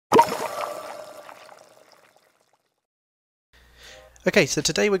Okay, so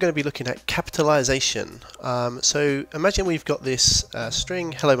today we're going to be looking at capitalization. So imagine we've got this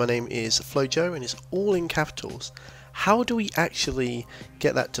string, hello, my name is Flojo, and it's all in capitals. How do we actually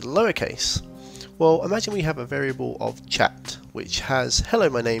get that to lowercase? Well, imagine we have a variable of chat, which has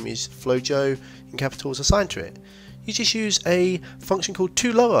hello, my name is Flojo in capitals assigned to it. You just use a function called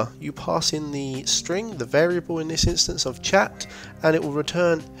ToLower. You pass in the string, the variable in this instance of chat, and it will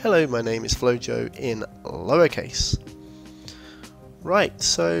return hello, my name is Flojo in lowercase. Right,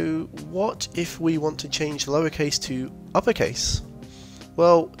 so what if we want to change lowercase to uppercase?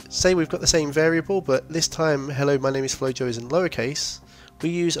 Well, say we've got the same variable, but this time hello, my name is Flojo is in lowercase. We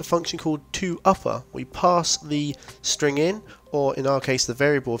use a function called ToUpper. We pass the string in, or in our case the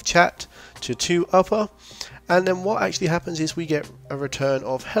variable of chat, to ToUpper, and then what actually happens is we get a return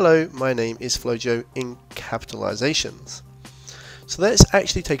of hello, my name is Flojo in capitalizations. So let's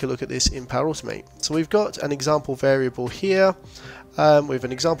actually take a look at this in PowerAutomate. So we've got an example variable here with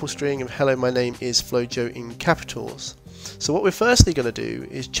an example string of hello, my name is Flojo in capitals. So what we're firstly going to do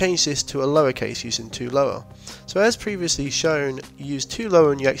is change this to a lowercase using ToLower. So as previously shown, you use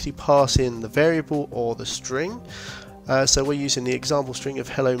ToLower and you actually pass in the variable or the string. So we're using the example string of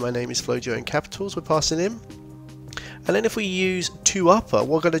hello, my name is Flojo in capitals, we're passing in. And then if we use ToUpper,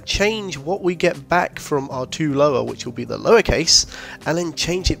 we're going to change what we get back from our ToLower, which will be the lowercase, and then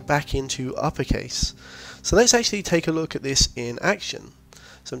change it back into uppercase. So let's actually take a look at this in action.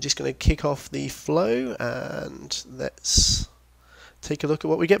 So I'm just going to kick off the flow and let's take a look at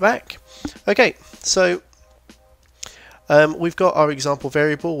what we get back. Okay, so we've got our example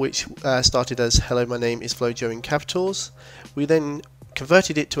variable, which started as hello, my name is Flojo in capitals. We then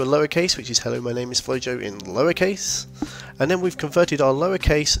converted it to a lowercase, which is hello, my name is Flojo in lowercase, and then we've converted our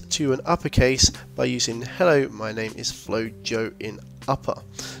lowercase to an uppercase by using hello, my name is Flojo in upper.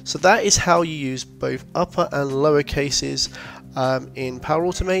 So that is how you use both upper and lower cases in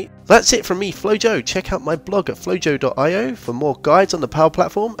PowerAutomate. That's it from me, Flojo. Check out my blog at flojo.io for more guides on the Power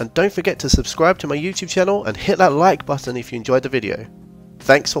Platform, and don't forget to subscribe to my YouTube channel and hit that like button if you enjoyed the video.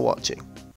 Thanks for watching.